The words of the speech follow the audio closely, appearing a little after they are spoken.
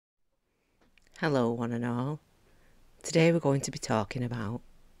Hello one and all. Today we're going to be talking about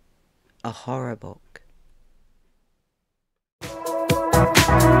a horror book.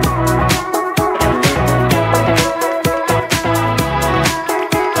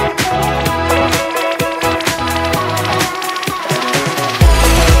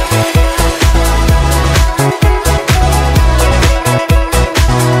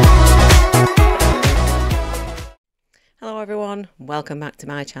 Hello everyone, welcome back to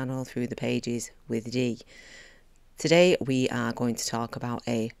my channel Through the Pages with Dee. Today we are going to talk about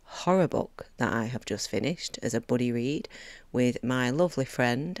a horror book that I have just finished as a buddy read with my lovely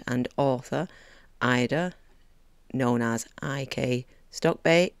friend and author Ida, known as IK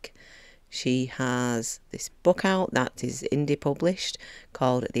Stockbake. She has this book out that is indie published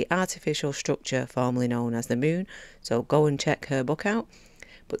called The Artificial Structure, formerly known as The Moon, so go and check her book out.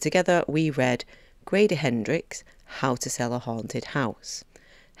 But together we read Grady Hendrix, How to Sell a Haunted House,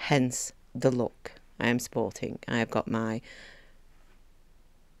 hence the look I am sporting. I have got my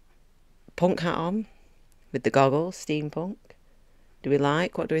punk hat on with the goggles, steampunk.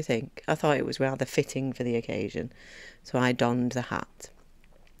 What do we think? I thought it was rather fitting for the occasion, so I donned the hat.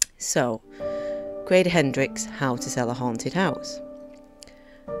 So, Grady Hendrix, How to Sell a Haunted House.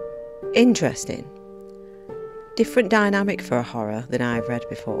 Interesting. Different dynamic for a horror than I've read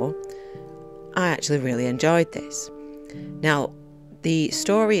before. I actually really enjoyed this. Now, the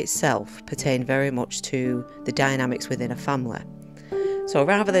story itself pertained very much to the dynamics within a family. So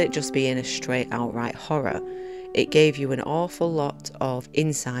rather than it just being a straight outright horror, it gave you an awful lot of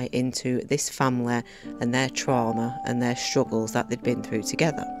insight into this family and their trauma and their struggles that they'd been through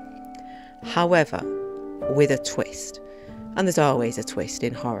together. However, with a twist. And there's always a twist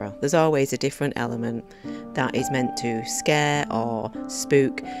in horror. There's always a different element that is meant to scare or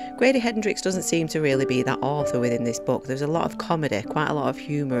spook. Grady Hendrix doesn't seem to really be that author within this book. There's a lot of comedy, quite a lot of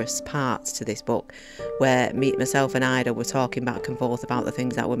humorous parts to this book, where myself and Ida were talking back and forth about the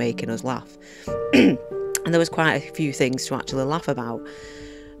things that were making us laugh. And there was quite a few things to actually laugh about.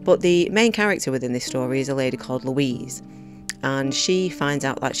 But the main character within this story is a lady called Louise. And she finds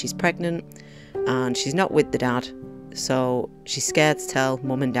out that she's pregnant and she's not with the dad. So she's scared to tell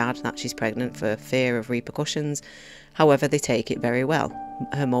mum and dad that she's pregnant for fear of repercussions. However, they take it very well.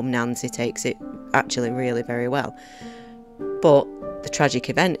 Her mum Nancy takes it actually really very well. But the tragic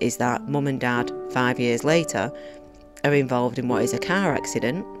event is that mum and dad 5 years later are involved in what is a car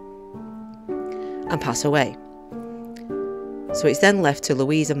accident and pass away. So it's then left to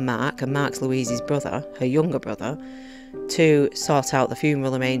Louise and Mark's Louise's brother, her younger brother, to sort out the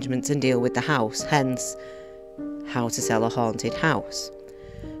funeral arrangements and deal with the house, hence How to Sell a Haunted House.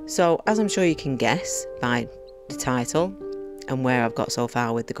 So, as I'm sure you can guess by the title and where I've got so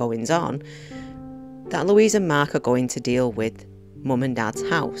far with the goings on, that Louise and Mark are going to deal with mum and dad's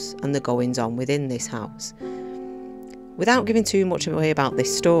house and the goings on within this house. Without giving too much away about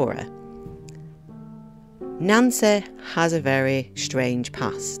this story, Nancy has a very strange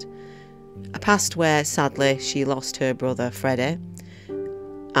past. A past where sadly she lost her brother Freddie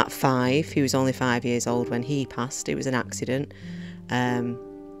at 5. He was only 5 years old when he passed. It was an accident.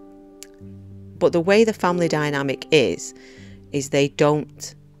 But the way the family dynamic is they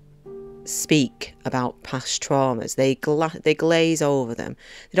don't speak about past traumas. They glaze over them.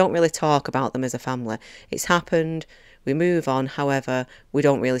 They don't really talk about them as a family. It's happened, we move on. However, we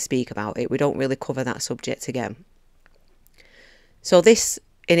don't really speak about it. We don't really cover that subject again. So this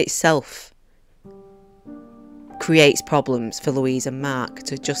in itself creates problems for Louise and Mark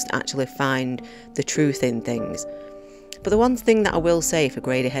to just actually find the truth in things. But the one thing that I will say for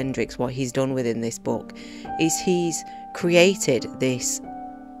Grady Hendrix, what he's done within this book, is he's created this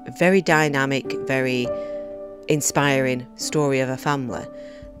very dynamic, very inspiring story of a family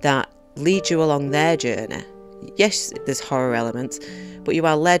that leads you along their journey. Yes, there's horror elements, but you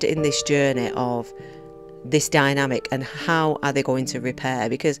are led in this journey of this dynamic and how are they going to repair,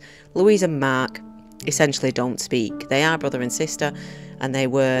 because Louise and Mark essentially don't speak. They are brother and sister and they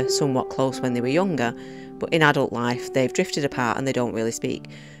were somewhat close when they were younger, but in adult life they've drifted apart and they don't really speak.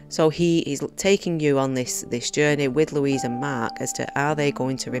 So he is taking you on this journey with Louise and Mark as to, are they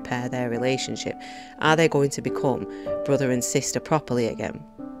going to repair their relationship? Are they going to become brother and sister properly again?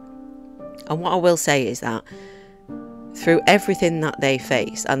 And what I will say is that through everything that they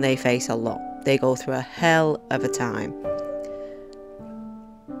face, and they face a lot, they go through a hell of a time.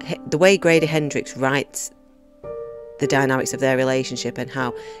 The way Grady Hendrix writes the dynamics of their relationship and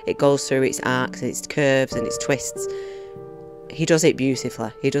how it goes through its arcs and its curves and its twists, he does it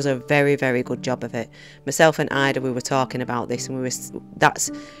beautifully. He does a very, very good job of it. Myself and Ida, we were talking about this, and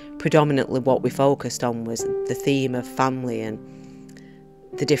that's predominantly what we focused on, was the theme of family and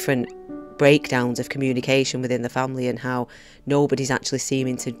the different breakdowns of communication within the family and how nobody's actually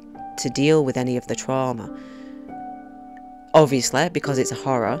seeming to deal with any of the trauma. Obviously, because it's a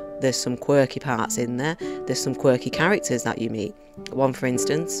horror, there's some quirky parts in there. There's some quirky characters that you meet. One, for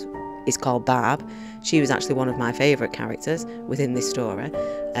instance, is called Barb. She was actually one of my favourite characters within this story.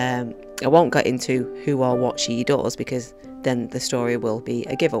 I won't get into who or what she does, because then the story will be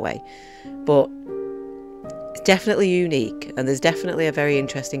a giveaway. But it's definitely unique, and there's definitely a very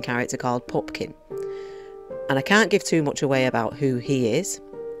interesting character called Pupkin. And I can't give too much away about who he is,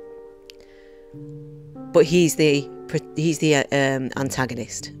 but he's the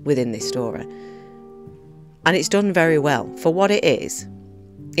antagonist within this story, and it's done very well for what it is.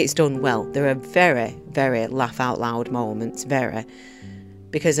 It's done well. There are very, very laugh out loud moments,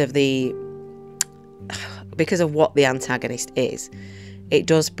 because of what the antagonist is. It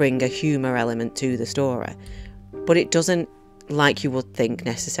does bring a humour element to the story, but it doesn't, like you would think,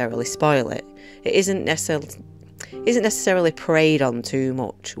 necessarily spoil it. It isn't necessarily preyed on too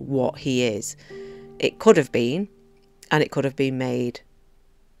much what he is. It could have been, and it could have been made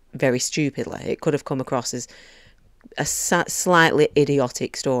very stupidly. It could have come across as a slightly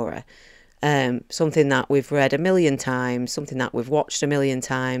idiotic story. Something that we've read a million times, something that we've watched a million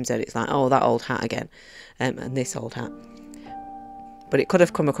times, and it's like, oh, that old hat again, and this old hat. But it could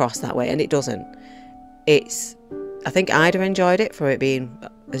have come across that way, and it doesn't. I think Ida enjoyed it for it being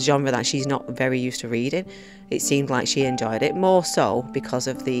a genre that she's not very used to reading. It seemed like she enjoyed it, more so because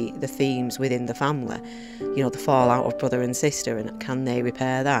of the themes within the family. You know, the fallout of brother and sister, and can they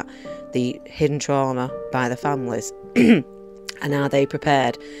repair that? The hidden trauma by the families, and are they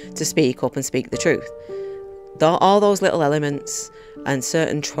prepared to speak up and speak the truth? All those little elements and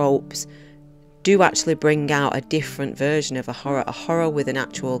certain tropes do actually bring out a different version of a horror with an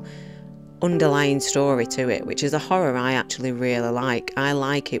actual underlying story to it, which is a horror I actually really like. I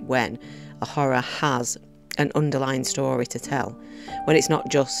like it when a horror has an underlying story to tell, when it's not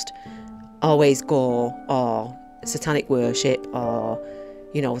just always gore or satanic worship or,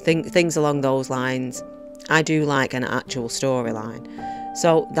 you know, things along those lines. I do like an actual storyline.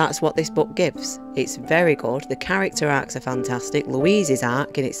 So that's what this book gives. It's very good. The character arcs are fantastic. Louise's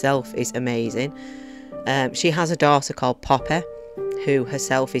arc in itself is amazing. She has a daughter called Poppy, who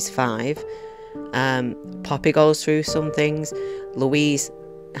herself is 5. Poppy goes through some things. Louise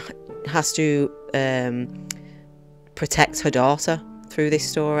has to protect her daughter through this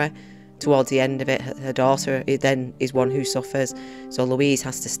story. Towards the end of it, her daughter then is one who suffers, so Louise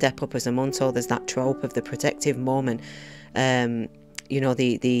has to step up as a mum. So there's that trope of the protective mum, and you know,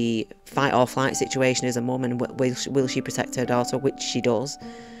 the fight or flight situation as a mum, and will she protect her daughter, which she does.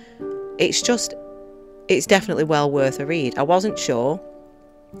 It's definitely well worth a read. I wasn't sure.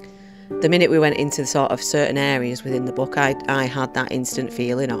 The minute we went into sort of certain areas within the book, I had that instant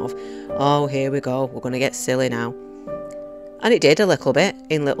feeling of, oh, here we go, we're going to get silly now. And it did a little bit,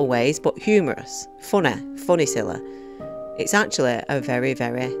 in little ways, but humorous, funny silly. It's actually a very,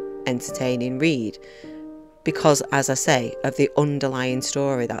 very entertaining read, because, as I say, of the underlying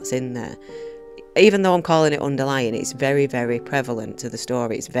story that's in there. Even though I'm calling it underlying, it's very, very prevalent to the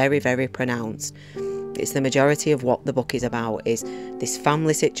story. It's very, very pronounced. It's the majority of what the book is about, is this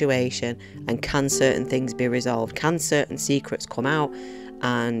family situation, and can certain things be resolved? Can certain secrets come out?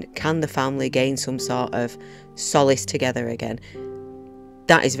 And can the family gain some sort of solace together again?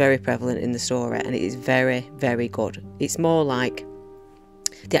 That is very prevalent in the story, and it is very, very good. It's more like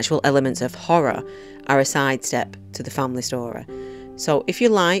the actual elements of horror are a sidestep to the family story. So if you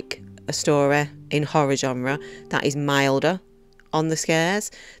like a story in horror genre that is milder on the scares,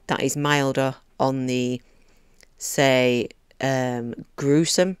 that is milder on the, say,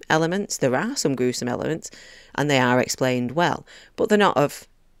 gruesome elements. There are some gruesome elements, and they are explained well, but they're not of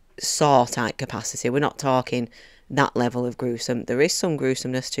Saw type capacity. We're not talking that level of gruesome. There is some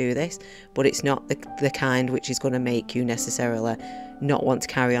gruesomeness to this, but it's not the kind which is going to make you necessarily not want to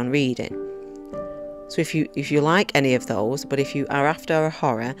carry on reading. So if you like any of those, but if you are after a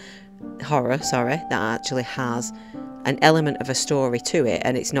horror that actually has an element of a story to it,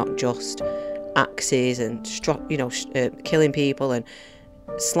 and it's not just axes and killing people and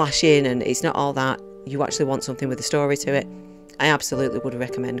slashing, and it's not all that, you actually want something with a story to it, I absolutely would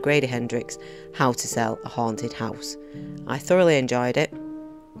recommend Grady Hendrix, How to Sell a Haunted House. I thoroughly enjoyed it,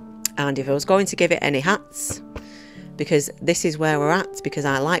 and if I was going to give it any hats, because this is where we're at, because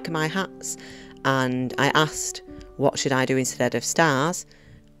I like my hats, and I asked what should I do instead of stars,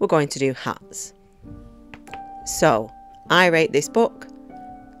 we're going to do hats. So I rate this book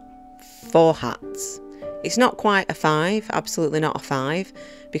 4 hats. It's not quite a 5, absolutely not a 5,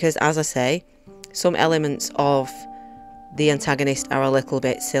 because, as I say, some elements of the antagonist are a little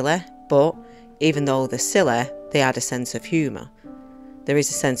bit silly, But even though they're silly, they add a sense of humour. There is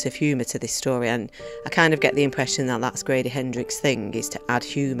a sense of humour to this story, and I kind of get the impression that that's Grady Hendrix's thing, is to add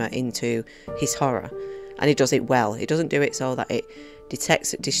humour into his horror. And he does it well. He doesn't do it so that it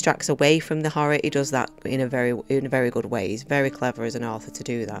distracts away from the horror. He does that in a very good way. He's very clever as an author to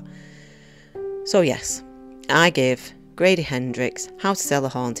do that. So yes, I give Grady Hendrix How to Sell a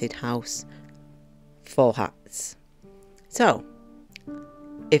Haunted House 4 hats. So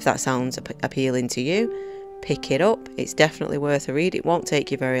if that sounds appealing to you, pick it up. It's definitely worth a read. It won't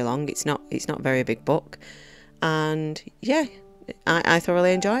take you very long. It's not a very big book, and yeah, I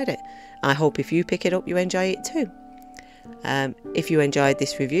thoroughly enjoyed it. I hope if you pick it up, you enjoy it too. If you enjoyed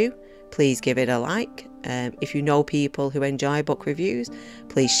this review, please give it a like. If you know people who enjoy book reviews,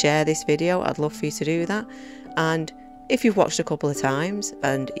 please share this video. I'd love for you to do that. And if you've watched a couple of times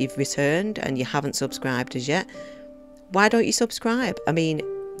and you've returned and you haven't subscribed as yet, why don't you subscribe? I mean,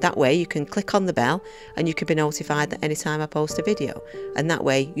 that way you can click on the bell and you can be notified that anytime I post a video, and that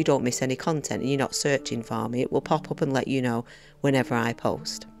way you don't miss any content and you're not searching for me. It will pop up and let you know whenever I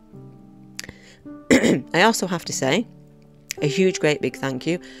post. I also have to say a huge great big thank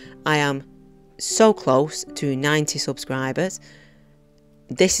you. I am so close to 90 subscribers.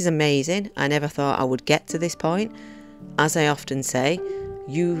 This is amazing. I never thought I would get to this point. As I often say,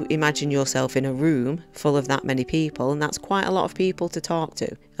 you imagine yourself in a room full of that many people, and that's quite a lot of people to talk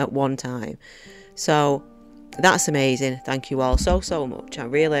to at one time. So that's amazing. Thank you all so much. I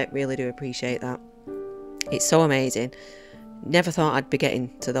really do appreciate that. It's so amazing. Never thought I'd be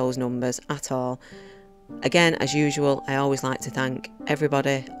getting to those numbers at all. Again, as usual, I always like to thank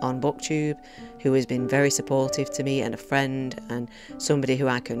everybody on BookTube who has been very supportive to me, and a friend and somebody who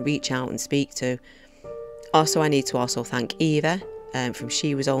I can reach out and speak to. Also, I need to thank Evie from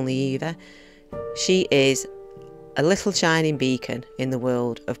She Was Only Evie. She is a little shining beacon in the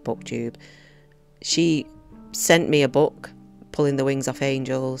world of BookTube. She sent me a book, Pulling the Wings Off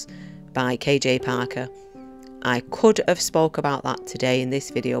Angels by KJ Parker. I could have spoke about that today in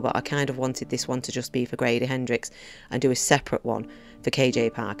this video, but I kind of wanted this one to just be for Grady Hendrix and do a separate one for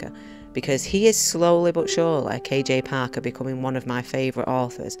KJ Parker, because he is slowly but surely, KJ Parker, becoming one of my favourite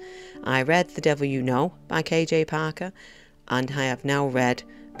authors. I read The Devil You Know by KJ Parker, and I have now read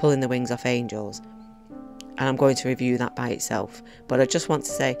Pulling the Wings Off Angels, and I'm going to review that by itself. But I just want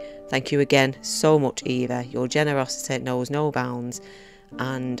to say thank you again so much, Evie. Your generosity knows no bounds,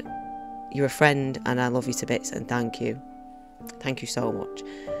 and you're a friend, and I love you to bits, and thank you. Thank you so much.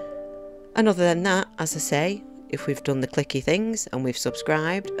 And other than that, as I say, if we've done the clicky things and we've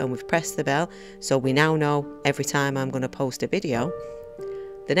subscribed and we've pressed the bell, so we now know every time I'm going to post a video,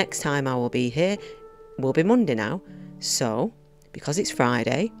 the next time I will be here will be Monday now. So, because it's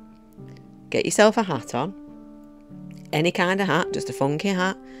Friday, get yourself a hat on. Any kind of hat, just a funky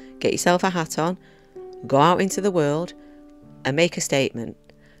hat. Get yourself a hat on. Go out into the world and make a statement.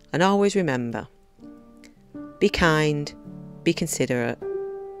 And always remember, be kind, be considerate,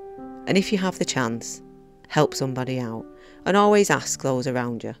 and if you have the chance, help somebody out. And always ask those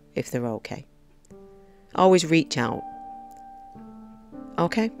around you if they're okay. Always reach out.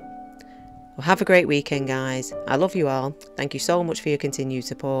 Okay? Well, have a great weekend, guys. I love you all. Thank you so much for your continued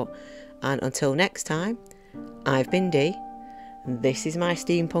support. And until next time, I've been Dee. This is my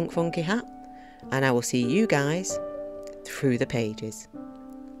steampunk funky hat. And I will see you guys through the pages.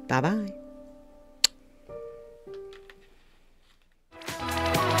 Bye-bye.